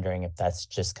more wondering if that's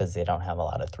just because they don't have a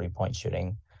lot of 3-point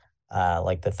shooting,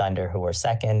 like the Thunder, who were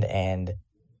second, and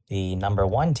the number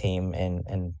 1 team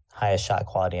in highest shot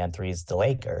quality on threes, the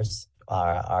Lakers,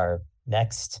 are our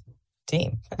next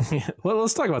team. Well,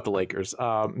 let's talk about the Lakers.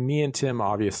 Me and Tim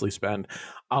obviously spend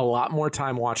a lot more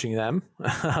time watching them.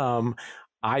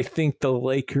 I think the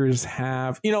Lakers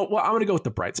have, I'm going to go with the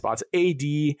bright spots.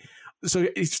 AD. So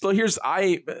here's,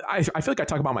 I feel like I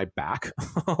talk about my back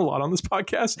a lot on this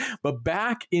podcast, but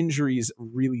back injuries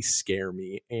really scare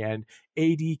me. And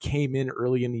AD came in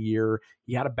early in the year.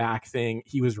 He had a back thing.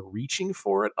 He was reaching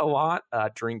for it a lot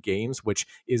during games, which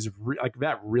is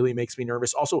that really makes me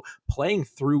nervous. Also, playing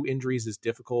through injuries is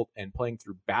difficult, and playing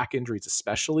through back injuries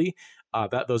especially.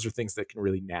 Those are things that can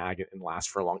really nag and last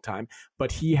for a long time.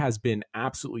 But he has been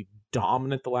absolutely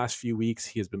dominant the last few weeks.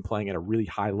 He has been playing at a really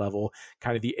high level,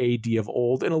 kind of the AD of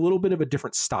old, and a little bit of a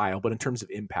different style, but in terms of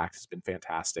impact, has been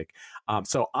fantastic.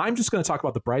 So I'm just going to talk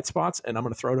about the bright spots, and I'm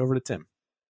going to throw it over to Tim.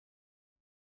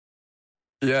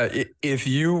 Yeah, if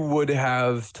you would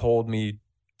have told me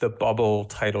the bubble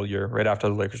title year, right after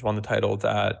the Lakers won the title,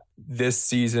 that this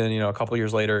season, a couple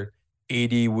years later,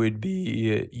 AD would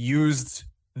be used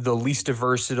the least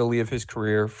versatily of his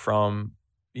career from,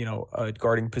 a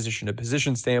guarding position to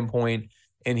position standpoint,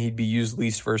 and he'd be used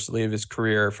least versatily of his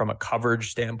career from a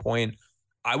coverage standpoint.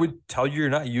 I would tell you, you're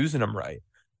not using him right.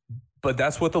 But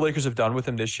that's what the Lakers have done with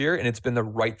him this year, and it's been the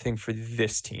right thing for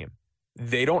this team.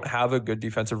 They don't have a good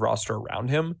defensive roster around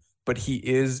him, but he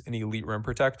is an elite rim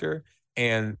protector.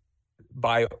 And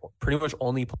by pretty much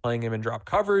only playing him in drop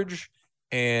coverage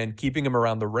and keeping him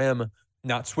around the rim,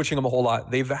 not switching him a whole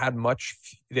lot, they've had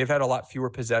a lot fewer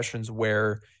possessions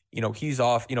where, he's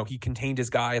off, he contained his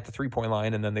guy at the 3-point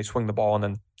line, and then they swing the ball, and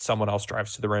then someone else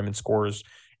drives to the rim and scores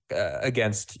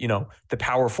against, the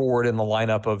power forward in the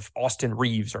lineup of Austin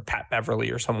Reeves or Pat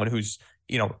Beverly or someone who's,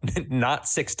 not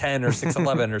 6'10 or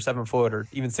 6'11 or 7 foot or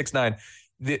even 6'9.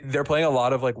 They're playing a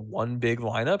lot of like one big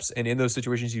lineups. And in those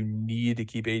situations, you need to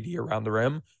keep AD around the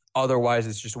rim. Otherwise,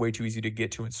 it's just way too easy to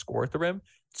get to and score at the rim.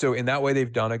 So in that way,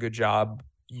 they've done a good job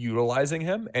utilizing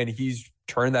him, and he's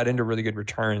turned that into really good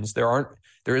returns.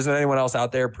 There isn't anyone else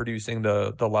out there producing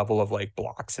the level of like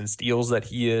blocks and steals that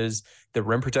he is. The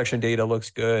rim protection data looks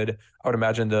good. I would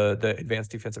imagine the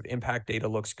advanced defensive impact data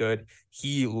looks good.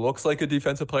 He looks like a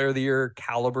defensive player of the year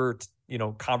caliber,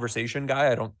 conversation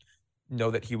guy. I don't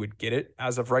know that he would get it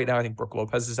as of right now. I think Brook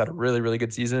Lopez has had a really, really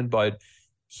good season, but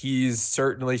he's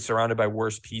certainly surrounded by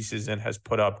worse pieces and has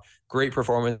put up great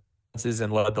performances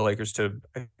and led the Lakers to,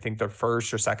 I think, the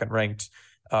first or second ranked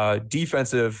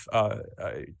defensive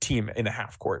team in the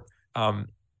half court.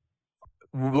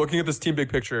 Looking at this team big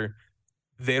picture,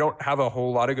 they don't have a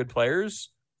whole lot of good players.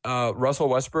 Russell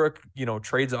Westbrook,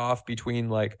 trades off between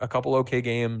like a couple okay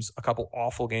games, a couple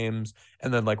awful games,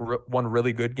 and then like one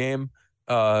really good game,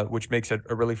 which makes it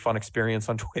a really fun experience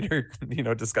on Twitter,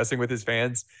 discussing with his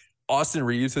fans. Austin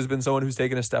Reeves has been someone who's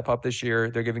taken a step up this year.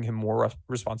 They're giving him more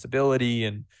responsibility,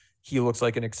 and he looks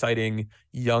like an exciting,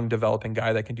 young, developing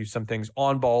guy that can do some things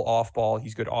on ball, off ball.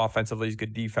 He's good offensively. He's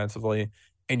good defensively.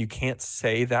 And you can't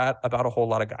say that about a whole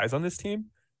lot of guys on this team.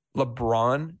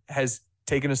 LeBron has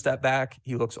taken a step back.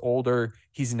 He looks older.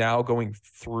 He's now going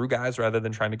through guys rather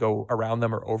than trying to go around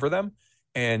them or over them.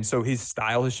 And so his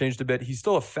style has changed a bit. He's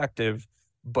still effective,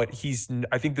 but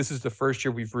I think this is the first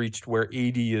year we've reached where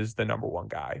AD is the number one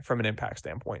guy from an impact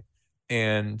standpoint.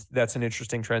 And that's an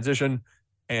interesting transition.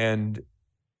 And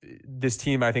this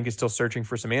team, I think, is still searching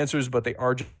for some answers, but they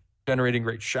are generating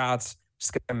great shots.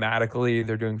 Schematically,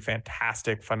 they're doing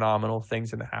fantastic, phenomenal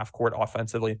things in the half court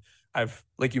offensively.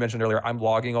 Like you mentioned earlier, I'm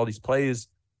logging all these plays.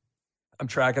 I'm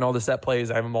tracking all the set plays.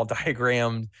 I have them all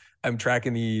diagrammed. I'm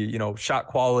tracking the, shot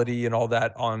quality and all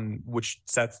that on which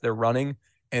sets they're running.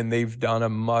 And they've done a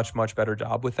much, much better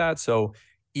job with that. So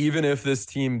even if this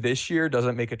team this year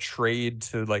doesn't make a trade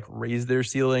to like raise their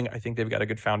ceiling, I think they've got a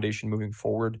good foundation moving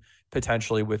forward,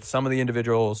 potentially with some of the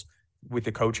individuals, with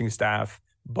the coaching staff.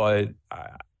 But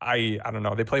I don't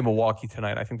know. They play Milwaukee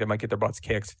tonight. I think they might get their butts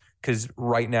kicked because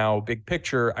right now, big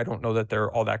picture, I don't know that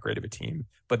they're all that great of a team.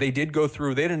 But they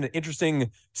had an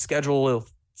interesting schedule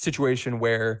situation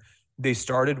where they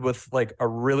started with like a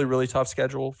really, really tough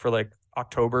schedule for like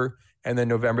October. And then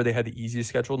November, they had the easiest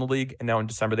schedule in the league. And now in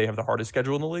December, they have the hardest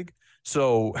schedule in the league.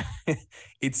 So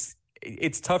it's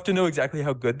tough to know exactly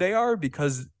how good they are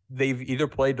because they've either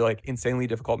played like insanely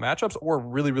difficult matchups or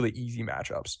really, really easy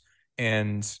matchups.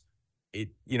 And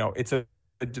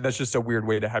that's just a weird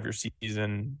way to have your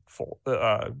season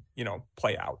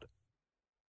play out.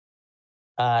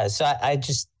 So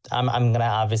I'm gonna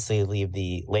obviously leave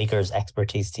the Lakers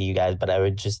expertise to you guys, but I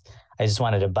just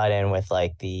wanted to butt in with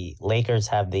like the Lakers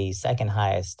have the second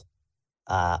highest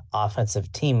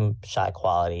offensive team shot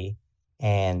quality,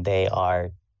 and they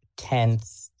are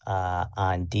 10th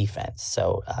on defense.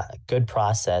 So good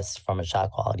process from a shot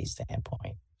quality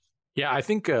standpoint. Yeah, I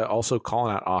think also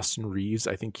calling out Austin Reeves,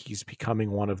 I think he's becoming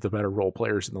one of the better role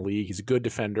players in the league. He's a good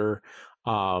defender.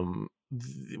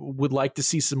 Would like to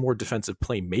see some more defensive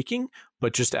playmaking,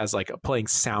 but just as like a playing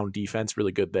sound defense,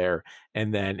 really good there.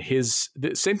 And then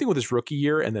the same thing with his rookie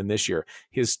year, and then this year,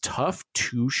 his tough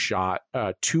two-point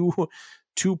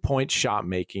shot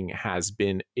making has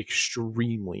been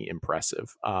extremely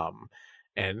impressive.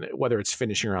 And whether it's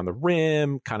finishing around the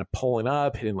rim, kind of pulling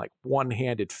up, hitting like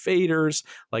one-handed faders,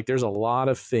 like there's a lot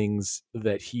of things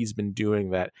that he's been doing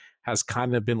that has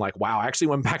kind of been like, wow, I actually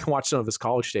went back and watched some of his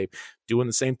college tape doing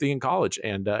the same thing in college,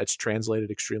 and it's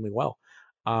translated extremely well.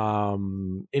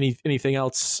 Anything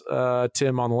else,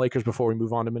 Tim, on the Lakers before we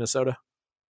move on to Minnesota?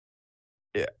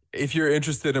 Yeah. If you're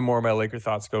interested in more of my Laker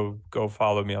thoughts, go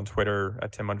follow me on Twitter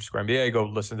at Tim_NBA. Go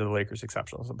listen to the Lakers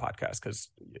Exceptionalism podcast because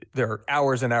there are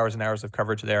hours and hours and hours of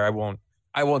coverage there. I won't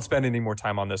I won't spend any more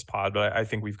time on this pod, but I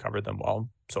think we've covered them well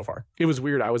so far. It was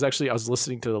weird. I was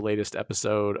listening to the latest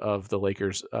episode of the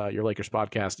Lakers, your Lakers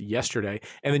podcast yesterday,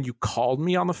 and then you called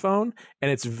me on the phone, and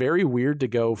it's very weird to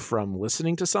go from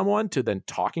listening to someone to then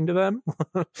talking to them.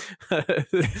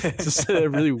 It's just a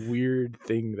really weird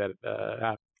thing that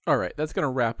happened. All right, that's going to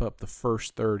wrap up the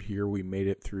first third here. We made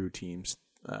it through teams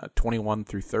 21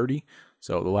 through 30.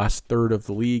 So the last third of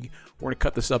the league, we're going to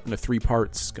cut this up into 3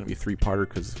 parts. It's going to be a 3-parter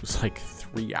because it was like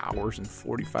 3 hours and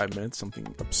 45 minutes, something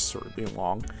absurdly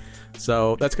long.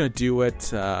 So that's going to do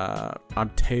it.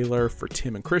 I'm Taylor for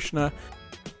Tim and Krishna.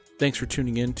 Thanks for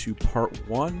tuning in to part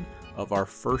 1 of our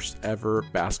first ever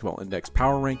Basketball Index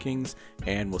Power Rankings,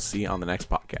 and we'll see you on the next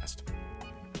podcast.